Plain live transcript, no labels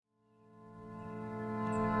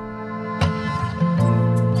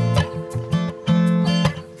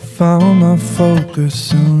found my focus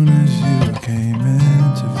soon as you came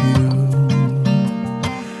into view.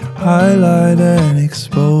 Highlight and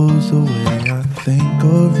expose the way I think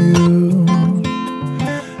of you.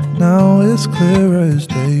 Now it's clear as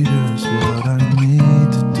day just what I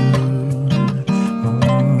need to do.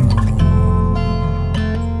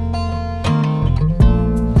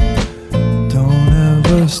 Don't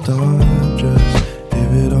ever stop, just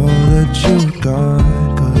give it all that you got.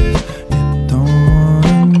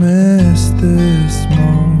 Miss this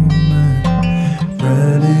moment,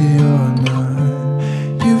 ready or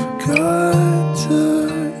not, you've got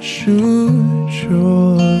to shoot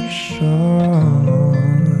your shot.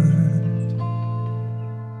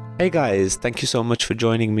 Hey guys, thank you so much for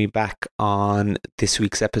joining me back on this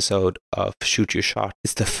week's episode of Shoot Your Shot.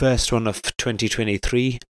 It's the first one of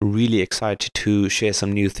 2023. Really excited to share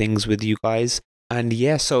some new things with you guys. And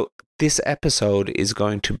yeah, so this episode is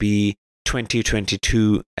going to be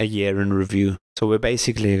 2022, a year in review. So we're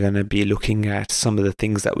basically going to be looking at some of the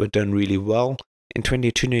things that were done really well in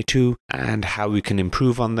 2022 and how we can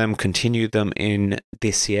improve on them, continue them in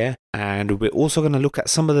this year. And we're also going to look at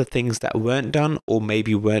some of the things that weren't done or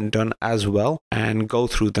maybe weren't done as well and go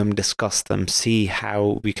through them, discuss them, see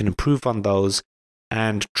how we can improve on those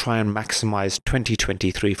and try and maximize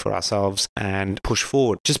 2023 for ourselves and push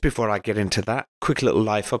forward. Just before I get into that, quick little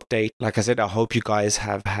life update. Like I said, I hope you guys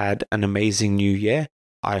have had an amazing new year.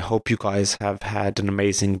 I hope you guys have had an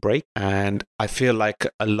amazing break. And I feel like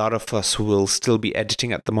a lot of us will still be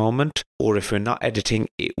editing at the moment. Or if we're not editing,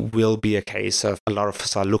 it will be a case of a lot of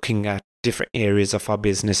us are looking at different areas of our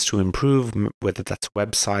business to improve, whether that's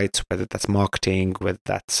websites, whether that's marketing, whether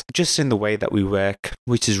that's just in the way that we work,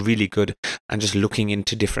 which is really good, and just looking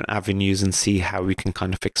into different avenues and see how we can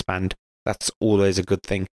kind of expand. That's always a good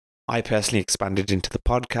thing. I personally expanded into the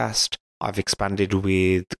podcast. I've expanded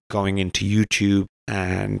with going into YouTube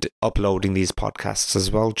and uploading these podcasts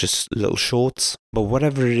as well, just little shorts. But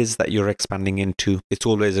whatever it is that you're expanding into, it's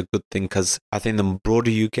always a good thing because I think the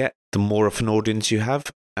broader you get, the more of an audience you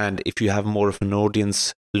have. And if you have more of an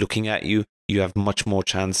audience looking at you, you have much more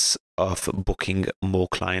chance of booking more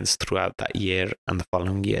clients throughout that year and the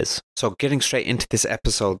following years. So getting straight into this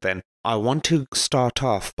episode then, I want to start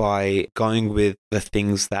off by going with the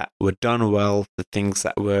things that were done well, the things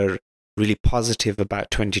that were really positive about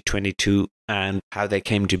 2022 and how they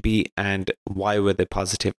came to be and why were they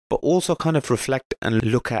positive, but also kind of reflect and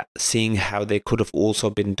look at seeing how they could have also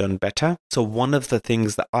been done better. So one of the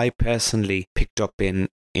things that I personally picked up in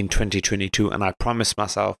 2022, and I promised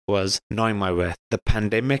myself, was knowing my worth. The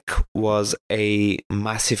pandemic was a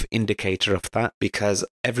massive indicator of that because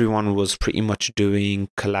everyone was pretty much doing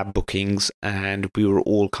collab bookings and we were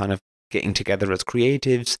all kind of getting together as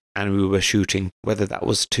creatives and we were shooting, whether that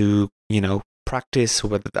was to, practice, or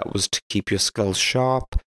whether that was to keep your skills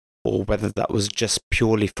sharp, or whether that was just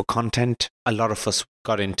purely for content. A lot of us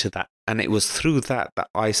got into that. And it was through that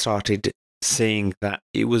I started seeing that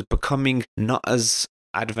it was becoming not as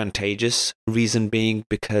advantageous, reason being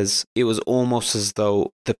because it was almost as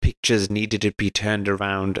though the pictures needed to be turned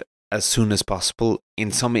around as soon as possible.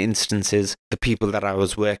 In some instances, the people that I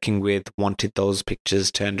was working with wanted those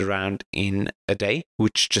pictures turned around in a day,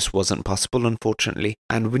 which just wasn't possible, unfortunately.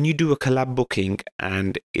 And when you do a collab booking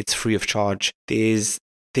and it's free of charge,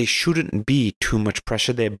 there shouldn't be too much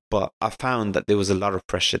pressure there, but I found that there was a lot of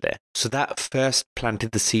pressure there. So that first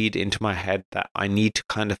planted the seed into my head that I need to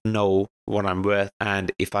kind of know what I'm worth.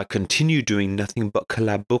 And if I continue doing nothing but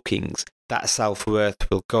collab bookings, that self-worth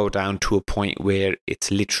will go down to a point where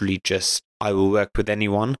it's literally just, I will work with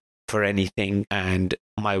anyone for anything, and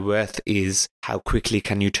my worth is how quickly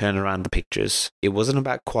can you turn around the pictures. It wasn't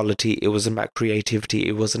about quality, it wasn't about creativity,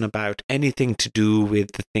 it wasn't about anything to do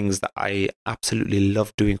with the things that I absolutely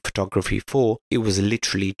love doing photography for. It was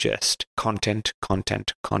literally just content.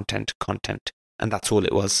 And that's all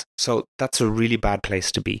it was. So that's a really bad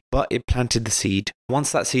place to be. But it planted the seed.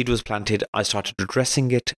 Once that seed was planted, I started addressing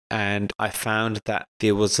it, and I found that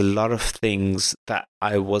there was a lot of things that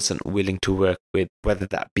I wasn't willing to work with, whether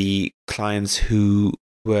that be clients who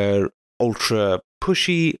were ultra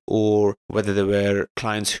pushy, or whether there were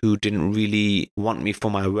clients who didn't really want me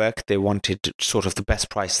for my work. They wanted sort of the best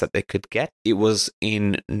price that they could get. It was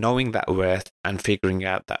in knowing that worth and figuring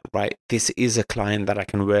out that, right, this is a client that I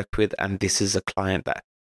can work with, and this is a client that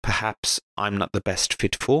perhaps I'm not the best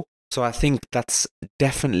fit for. So I think that's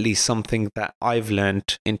definitely something that I've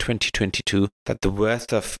learned in 2022, that the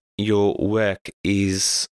worth of your work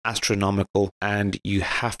is astronomical and you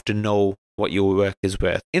have to know what your work is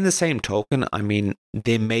worth. In the same token, I mean,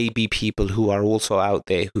 there may be people who are also out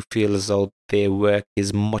there who feel as though their work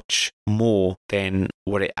is much more than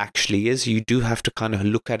what it actually is. You do have to kind of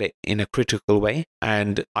look at it in a critical way.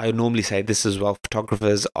 And I normally say this as well,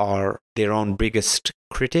 photographers are their own biggest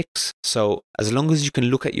critics. So as long as you can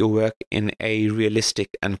look at your work in a realistic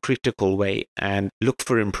and critical way and look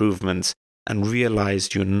for improvements and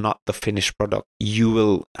realize you're not the finished product, you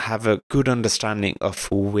will have a good understanding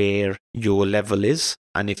of where your level is.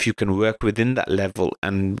 And if you can work within that level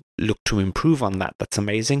and look to improve on that, that's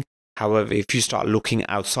amazing. However, if you start looking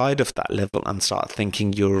outside of that level and start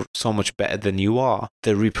thinking you're so much better than you are,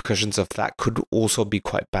 the repercussions of that could also be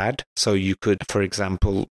quite bad. So you could, for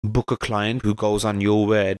example, book a client who goes on your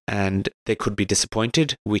word and they could be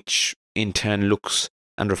disappointed, which in turn looks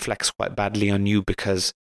and reflects quite badly on you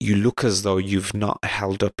because you look as though you've not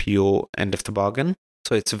held up your end of the bargain.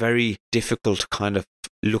 So it's very difficult to kind of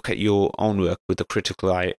look at your own work with a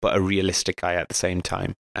critical eye, but a realistic eye at the same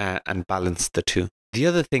time, and balance the two. The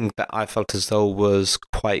other thing that I felt as though was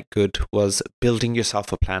quite good was building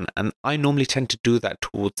yourself a plan. And I normally tend to do that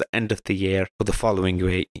towards the end of the year for the following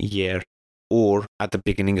year, or at the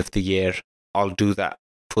beginning of the year, I'll do that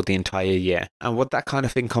for the entire year. And what that kind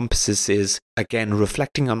of encompasses is, again,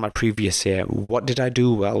 reflecting on my previous year. What did I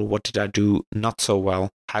do well? What did I do not so well?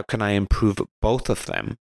 How can I improve both of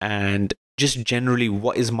them? And just generally,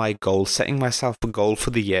 what is my goal? Setting myself a goal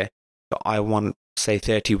for the year. So I want, say,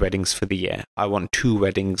 30 weddings for the year. I want 2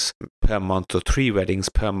 weddings per month or 3 weddings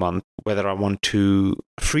per month, whether I want to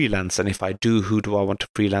freelance. And if I do, who do I want to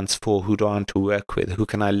freelance for? Who do I want to work with? Who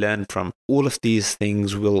can I learn from? All of these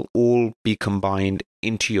things will all be combined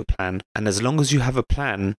into your plan. And as long as you have a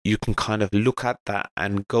plan, you can kind of look at that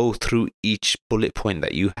and go through each bullet point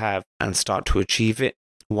that you have and start to achieve it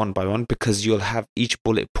one by one, because you'll have each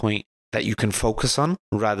bullet point that you can focus on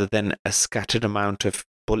rather than a scattered amount of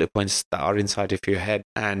bullet points that are inside of your head,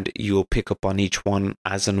 and you'll pick up on each one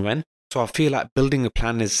as and when. So I feel like building a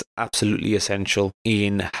plan is absolutely essential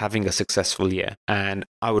in having a successful year. And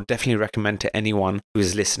I would definitely recommend to anyone who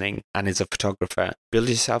is listening and is a photographer, build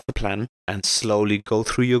yourself a plan and slowly go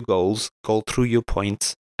through your goals, go through your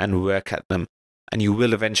points and work at them. And you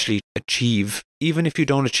will eventually achieve, even if you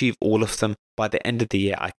don't achieve all of them, by the end of the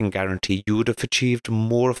year, I can guarantee you would have achieved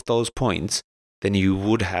more of those points than you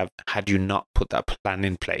would have had you not put that plan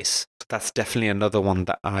in place. So that's definitely another one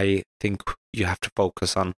that I think you have to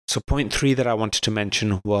focus on. So point 3 that I wanted to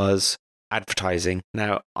mention was advertising.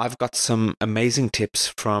 Now, I've got some amazing tips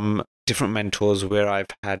from different mentors where I've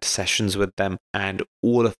had sessions with them, and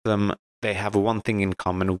all of them, they have one thing in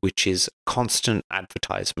common, which is constant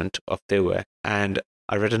advertisement of their work. And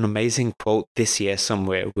I read an amazing quote this year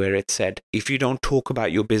somewhere where it said, if you don't talk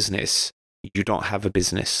about your business, you don't have a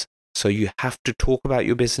business. So you have to talk about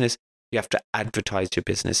your business. You have to advertise your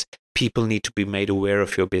business. People need to be made aware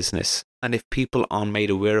of your business. And if people aren't made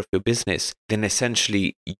aware of your business, then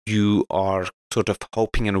essentially you are sort of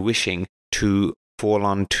hoping and wishing to fall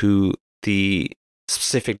onto the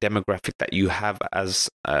specific demographic that you have as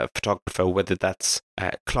a photographer, whether that's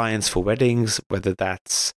clients for weddings, whether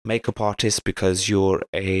that's makeup artists because you're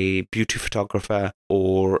a beauty photographer,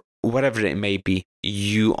 or whatever it may be.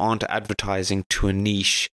 You aren't advertising to a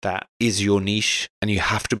niche that is your niche, and you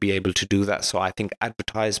have to be able to do that. So I think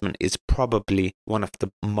advertisement is probably one of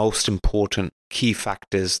the most important key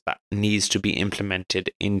factors that needs to be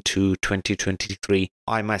implemented into 2023.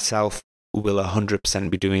 I myself will 100%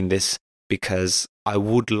 be doing this, because I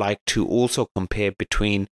would like to also compare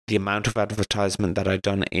between the amount of advertisement that I've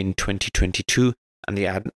done in 2022 and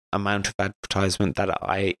the amount of advertisement that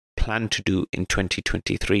I plan to do in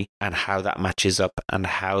 2023, and how that matches up, and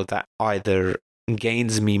how that either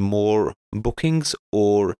gains me more bookings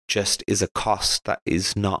or just is a cost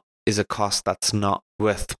that's not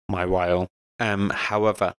worth my while.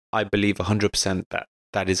 However, I believe 100%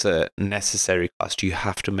 that is a necessary cost. You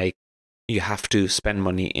have to spend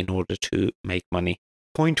money in order to make money.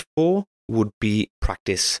 Point 4 would be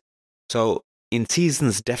practice. So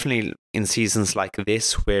definitely in seasons like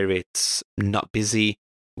this, where it's not busy,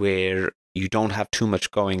 where you don't have too much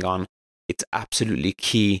going on, it's absolutely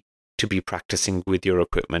key to be practicing with your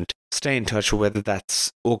equipment. Stay in touch, whether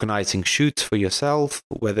that's organizing shoots for yourself,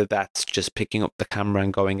 whether that's just picking up the camera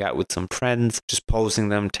and going out with some friends, just posing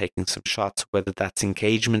them, taking some shots, whether that's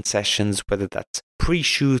engagement sessions, whether that's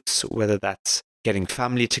pre-shoots, whether that's getting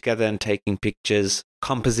family together and taking pictures,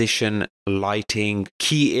 composition, lighting,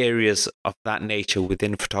 key areas of that nature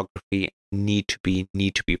within photography need to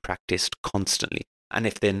be practiced constantly. And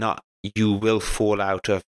if they're not, you will fall out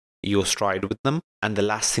of your stride with them. And the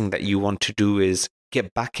last thing that you want to do is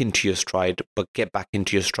get back into your stride, but get back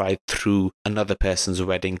into your stride through another person's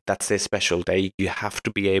wedding. That's their special day. You have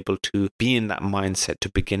to be able to be in that mindset to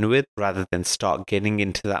begin with, rather than start getting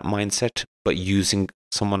into that mindset, but using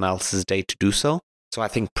someone else's day to do so. So I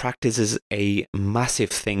think practice is a massive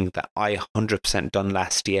thing that I 100% done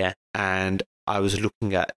last year. And I was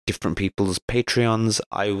looking at different people's Patreons.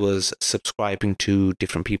 I was subscribing to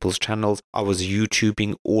different people's channels. I was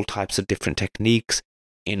YouTubing all types of different techniques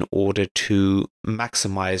in order to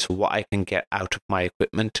maximize what I can get out of my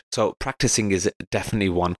equipment. So practicing is definitely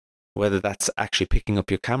one, whether that's actually picking up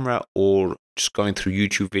your camera or just going through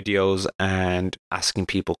YouTube videos and asking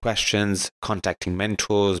people questions, contacting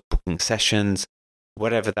mentors, booking sessions,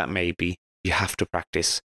 whatever that may be. You have to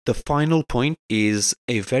practice. The final point is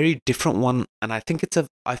a very different one, and I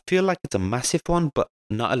feel like it's a massive one, but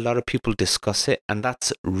not a lot of people discuss it, and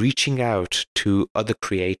that's reaching out to other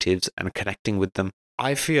creatives and connecting with them.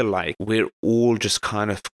 I feel like we're all just kind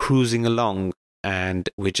of cruising along, and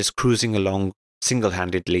we're just cruising along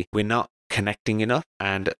single-handedly. We're not connecting enough,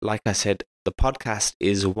 and like I said, the podcast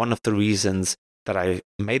is one of the reasons that I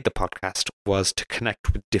made the podcast, was to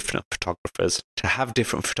connect with different photographers, to have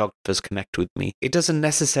different photographers connect with me. It doesn't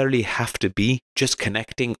necessarily have to be just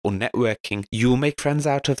connecting or networking. You will make friends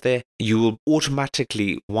out of there. You will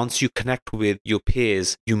automatically, once you connect with your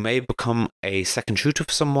peers, you may become a second shooter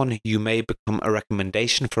for someone. You may become a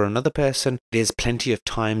recommendation for another person. There's plenty of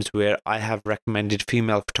times where I have recommended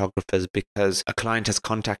female photographers because a client has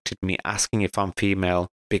contacted me asking if I'm female,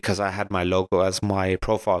 because I had my logo as my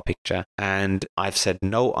profile picture, and I've said,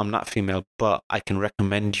 no, I'm not female, but I can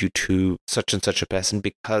recommend you to such and such a person,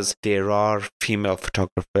 because there are female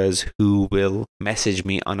photographers who will message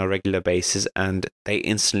me on a regular basis and they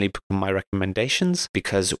instantly become my recommendations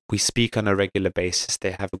because we speak on a regular basis.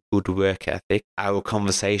 They have a good work ethic. Our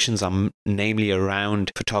conversations are namely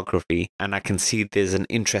around photography, and I can see there's an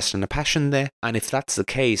interest and a passion there. And if that's the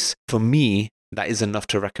case, for me, that is enough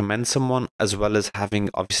to recommend someone, as well as having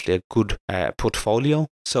obviously a good portfolio.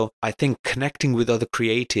 So I think connecting with other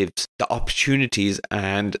creatives, the opportunities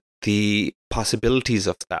and the possibilities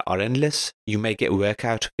of that are endless. You may get work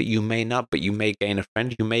out of it, you may not, but you may gain a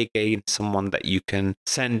friend, you may gain someone that you can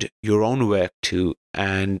send your own work to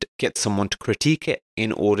and get someone to critique it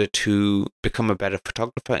in order to become a better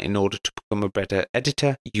photographer, in order to become a better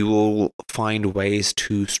editor. You will find ways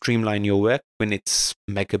to streamline your work when it's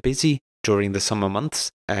mega busy during the summer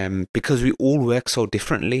months, because we all work so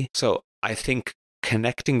differently. So I think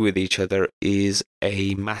connecting with each other is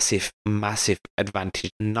a massive, massive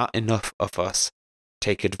advantage. Not enough of us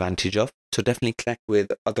take advantage of. So definitely connect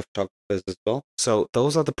with other photographers as well. So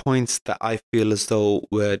those are the points that I feel as though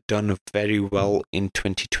were done very well in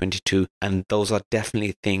 2022. And those are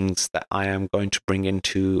definitely things that I am going to bring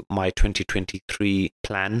into my 2023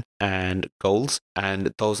 plan and goals.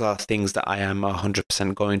 And those are things that I am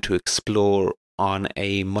 100% going to explore on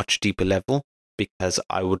a much deeper level, because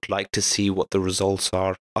I would like to see what the results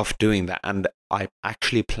are of doing that. And I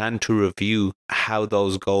actually plan to review how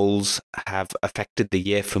those goals have affected the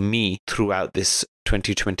year for me throughout this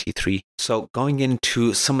 2023. So going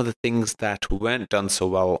into some of the things that weren't done so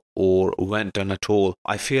well or weren't done at all,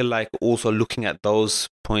 I feel like also looking at those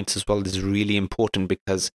points as well is really important,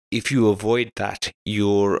 because if you avoid that,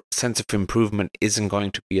 your sense of improvement isn't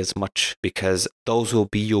going to be as much, because those will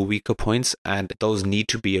be your weaker points and those need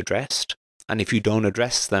to be addressed. And if you don't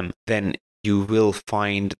address them, then you will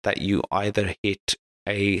find that you either hit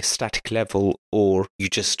a static level or you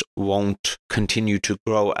just won't continue to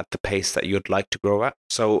grow at the pace that you'd like to grow at.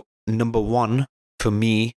 So number one, for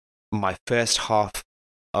me, my first half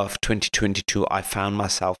of 2022, I found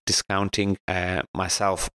myself discounting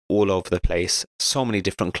myself all over the place. So many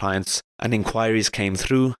different clients and inquiries came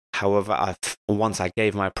through. However, once I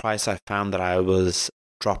gave my price, I found that I was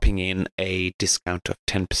dropping in a discount of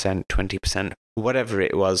 10%, 20%, whatever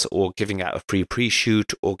it was, or giving out a free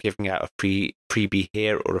pre-shoot, or giving out a free freebie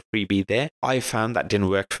here or a freebie there. I found that didn't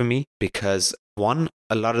work for me because, one,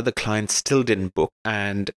 a lot of the clients still didn't book.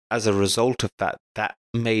 And as a result of that, that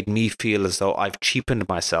made me feel as though I've cheapened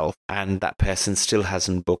myself and that person still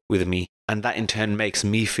hasn't booked with me. And that in turn makes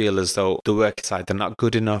me feel as though the work is either not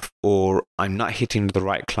good enough or I'm not hitting the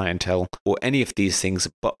right clientele or any of these things.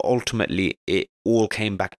 But ultimately, it all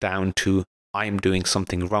came back down to I'm doing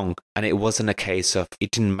something wrong. And it wasn't a case of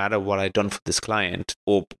it didn't matter what I'd done for this client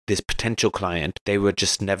or this potential client. They were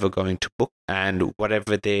just never going to book. And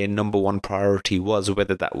whatever their number one priority was,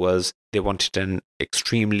 whether that was they wanted an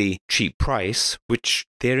extremely cheap price, which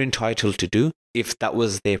they're entitled to do, if that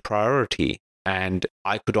was their priority, and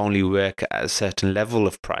I could only work at a certain level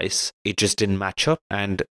of price, it just didn't match up.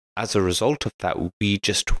 And as a result of that, we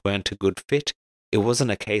just weren't a good fit. it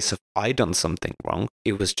wasn't a case of I done something wrong.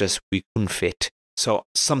 It was just we couldn't fit. So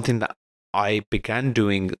something that I began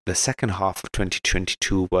doing the second half of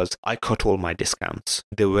 2022 was I cut all my discounts.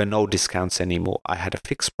 There were no discounts anymore. I had a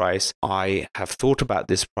fixed price. I have thought about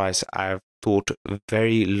this price. I've thought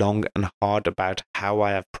very long and hard about how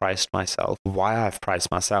I have priced myself, why I've priced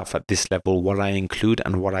myself at this level, what I include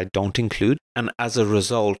and what I don't include. And as a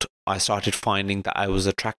result, I started finding that I was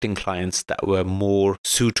attracting clients that were more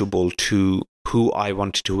suitable to who I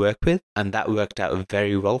wanted to work with. And that worked out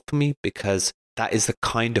very well for me because that is the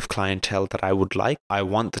kind of clientele that I would like. I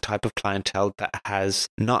want the type of clientele that has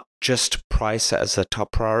not just price as a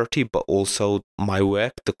top priority, but also my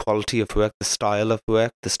work, the quality of work, the style of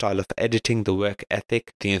work, the style of editing, the work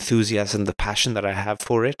ethic, the enthusiasm, the passion that I have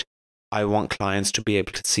for it. I want clients to be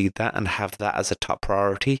able to see that and have that as a top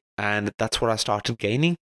priority. And that's what I started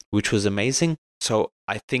gaining, which was amazing. So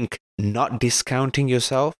I think not discounting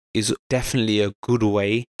yourself is definitely a good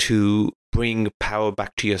way to bring power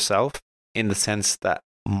back to yourself, in the sense that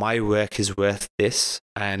my work is worth this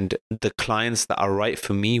and the clients that are right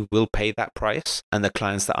for me will pay that price, and the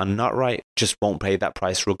clients that are not right just won't pay that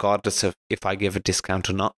price regardless of if I give a discount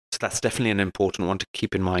or not. So that's definitely an important one to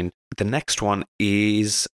keep in mind. The next one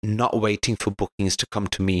is not waiting for bookings to come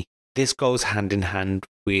to me. This goes hand in hand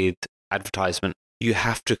with advertisement. You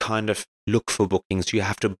have to kind of look for bookings. You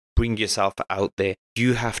have to bring yourself out there.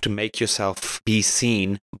 You have to make yourself be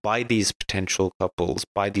seen by these potential couples,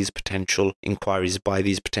 by these potential inquiries, by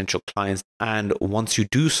these potential clients. And once you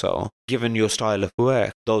do so, given your style of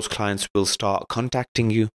work, those clients will start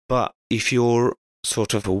contacting you. But if you're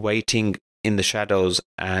sort of waiting in the shadows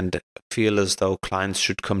and feel as though clients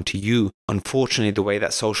should come to you, unfortunately, the way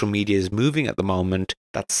that social media is moving at the moment,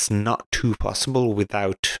 that's not too possible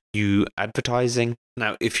without you advertising.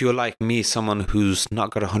 Now, if you're like me, someone who's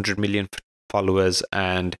not got 100 million followers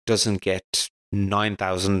and doesn't get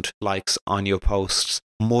 9,000 likes on your posts,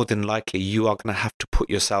 more than likely you are going to have to put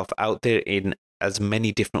yourself out there in as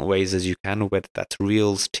many different ways as you can, whether that's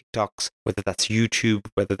Reels, TikToks, whether that's YouTube,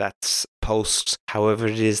 whether that's posts, however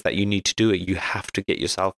it is that you need to do it, you have to get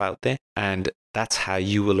yourself out there. And that's how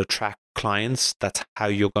you will attract clients. That's how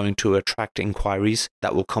you're going to attract inquiries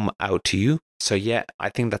that will come out to you. So yeah, I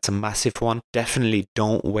think that's a massive one. Definitely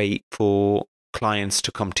don't wait for clients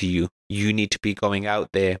to come to you. You need to be going out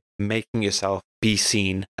there, making yourself be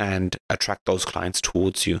seen and attract those clients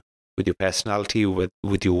towards you with your personality, with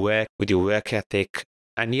your work ethic.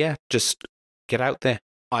 And yeah, just get out there.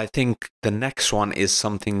 I think the next one is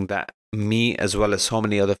something that me, as well as so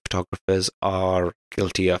many other photographers, are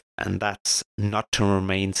guilty of, and that's not to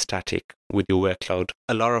remain static with your workload.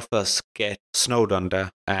 A lot of us get snowed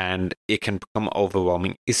under and it can become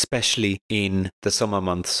overwhelming, especially in the summer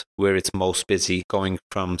months where it's most busy, going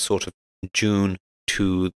from sort of June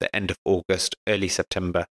to the end of August, early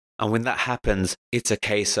September. And when that happens, it's a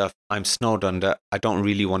case of I'm snowed under. I don't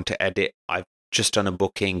really want to edit. I've just done a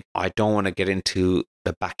booking. I don't want to get into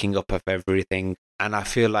the backing up of everything. And I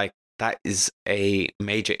feel like that is a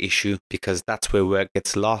major issue because that's where work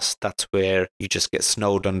gets lost. That's where you just get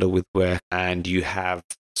snowed under with work and you have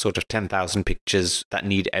sort of 10,000 pictures that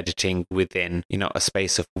need editing within, a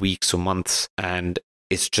space of weeks or months, and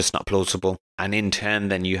it's just not plausible. And in turn,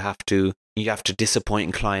 then you have to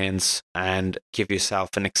disappoint clients and give yourself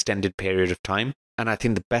an extended period of time. And I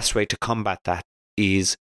think the best way to combat that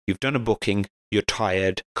is you've done a booking, you're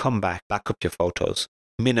tired, come back up your photos.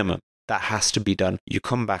 Minimum. That has to be done. You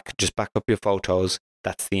come back, just back up your photos.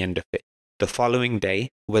 That's the end of it. The following day,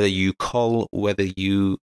 whether you cull, whether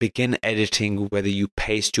you begin editing, whether you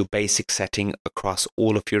paste your basic setting across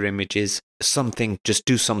all of your images, just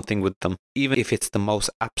do something with them. Even if it's the most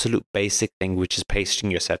absolute basic thing, which is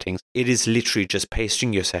pasting your settings, it is literally just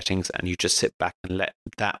pasting your settings and you just sit back and let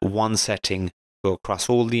that one setting go across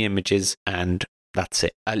all the images and that's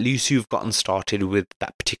it. At least you've gotten started with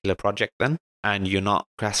that particular project then, and you're not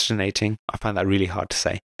procrastinating. I find that really hard to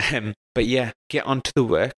say. But yeah, get onto the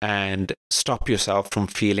work and stop yourself from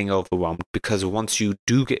feeling overwhelmed, because once you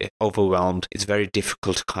do get overwhelmed, it's very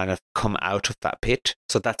difficult to kind of come out of that pit.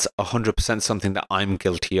 So that's 100% something that I'm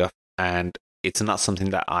guilty of, and it's not something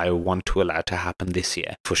that I want to allow to happen this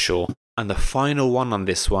year, for sure. And the final one on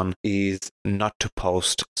this one is not to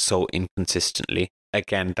post so inconsistently.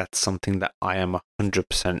 Again, that's something that I am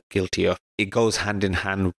 100% guilty of. It goes hand in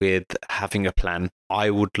hand with having a plan. I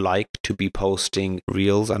would like to be posting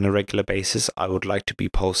reels on a regular basis. I would like to be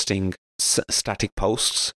posting static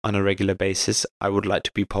posts on a regular basis. I would like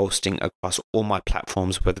to be posting across all my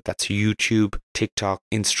platforms, whether that's YouTube, TikTok,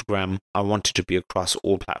 Instagram. I want it to be across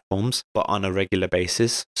all platforms, but on a regular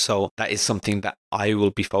basis. So that is something that I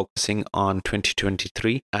will be focusing on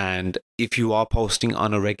 2023. And if you are posting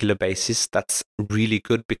on a regular basis, that's really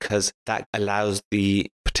good, because that allows the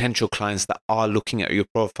potential clients that are looking at your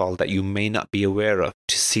profile that you may not be aware of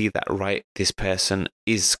to see that, right, this person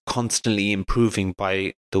is constantly improving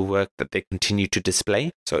by the work that they continue to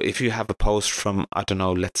display. So if you have a post from, I don't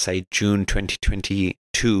know, let's say June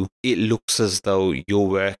 2022, it looks as though your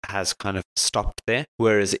work has kind of stopped there.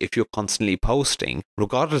 Whereas if you're constantly posting,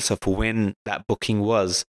 regardless of when that booking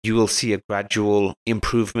was, you will see a gradual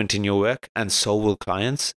improvement in your work, and so will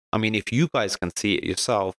clients. I mean, if you guys can see it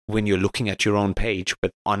yourself when you're looking at your own page,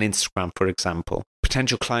 but on Instagram, for example,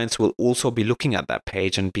 potential clients will also be looking at that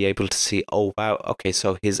page and be able to see, oh, wow, okay,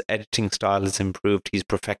 so his editing style has improved. He's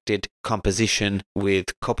perfected composition with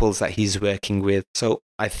couples that he's working with. So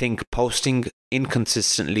I think posting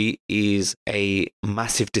inconsistently is a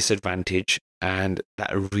massive disadvantage, and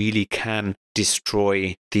that really can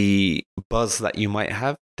destroy the buzz that you might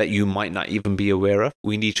have, that you might not even be aware of.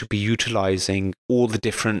 We need to be utilizing all the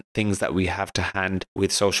different things that we have to hand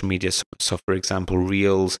with social media. So for example,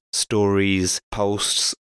 reels, stories,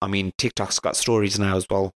 posts. I mean, TikTok's got stories now as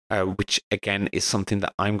well, which again is something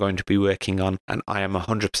that I'm going to be working on. And I am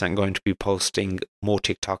 100% going to be posting more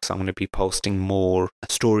TikToks. I'm going to be posting more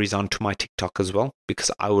stories onto my TikTok as well,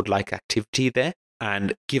 because I would like activity there,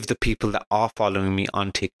 and give the people that are following me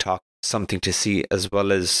on TikTok something to see as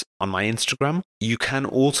well as on my Instagram. You can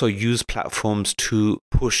also use platforms to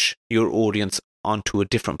push your audience onto a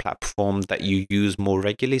different platform that you use more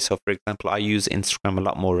regularly. So for example, I use Instagram a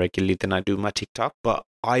lot more regularly than I do my TikTok, but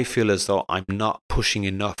I feel as though I'm not pushing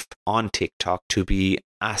enough on TikTok to be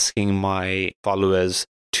asking my followers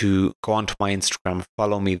to go onto my Instagram,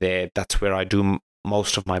 follow me there. That's where I do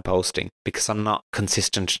most of my posting, because I'm not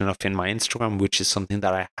consistent enough in my Instagram, which is something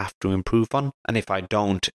that I have to improve on. And if I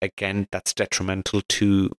don't, again, that's detrimental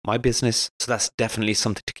to my business. So that's definitely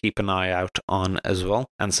something to keep an eye out on as well,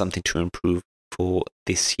 and something to improve for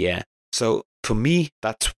this year. So for me,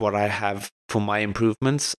 that's what I have for my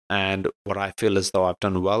improvements, and what I feel as though I've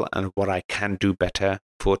done well, and what I can do better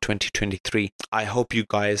for 2023. I hope you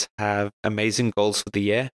guys have amazing goals for the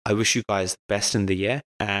year. I wish you guys the best in the year.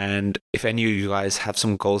 And if any of you guys have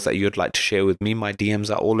some goals that you'd like to share with me, my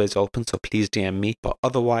DMs are always open, so please DM me. But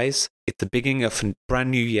otherwise, it's the beginning of a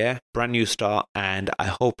brand new year, brand new start, and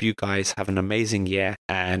I hope you guys have an amazing year,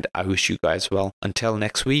 and I wish you guys well. Until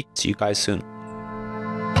next week, see you guys soon.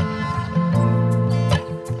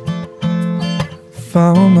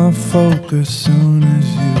 Found my focus soon as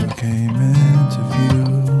you came into view.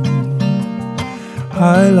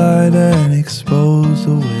 Highlight and expose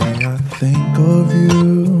the way I think of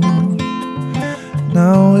you.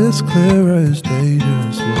 Now it's clear as day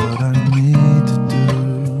just what I need to do.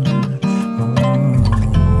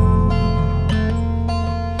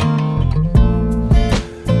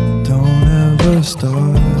 Don't ever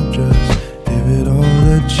stop, just give it all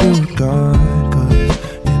that you got, 'cause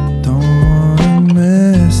you don't wanna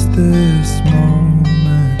miss this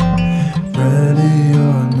moment. Ready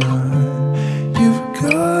or not, you've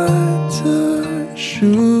got to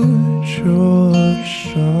shoot your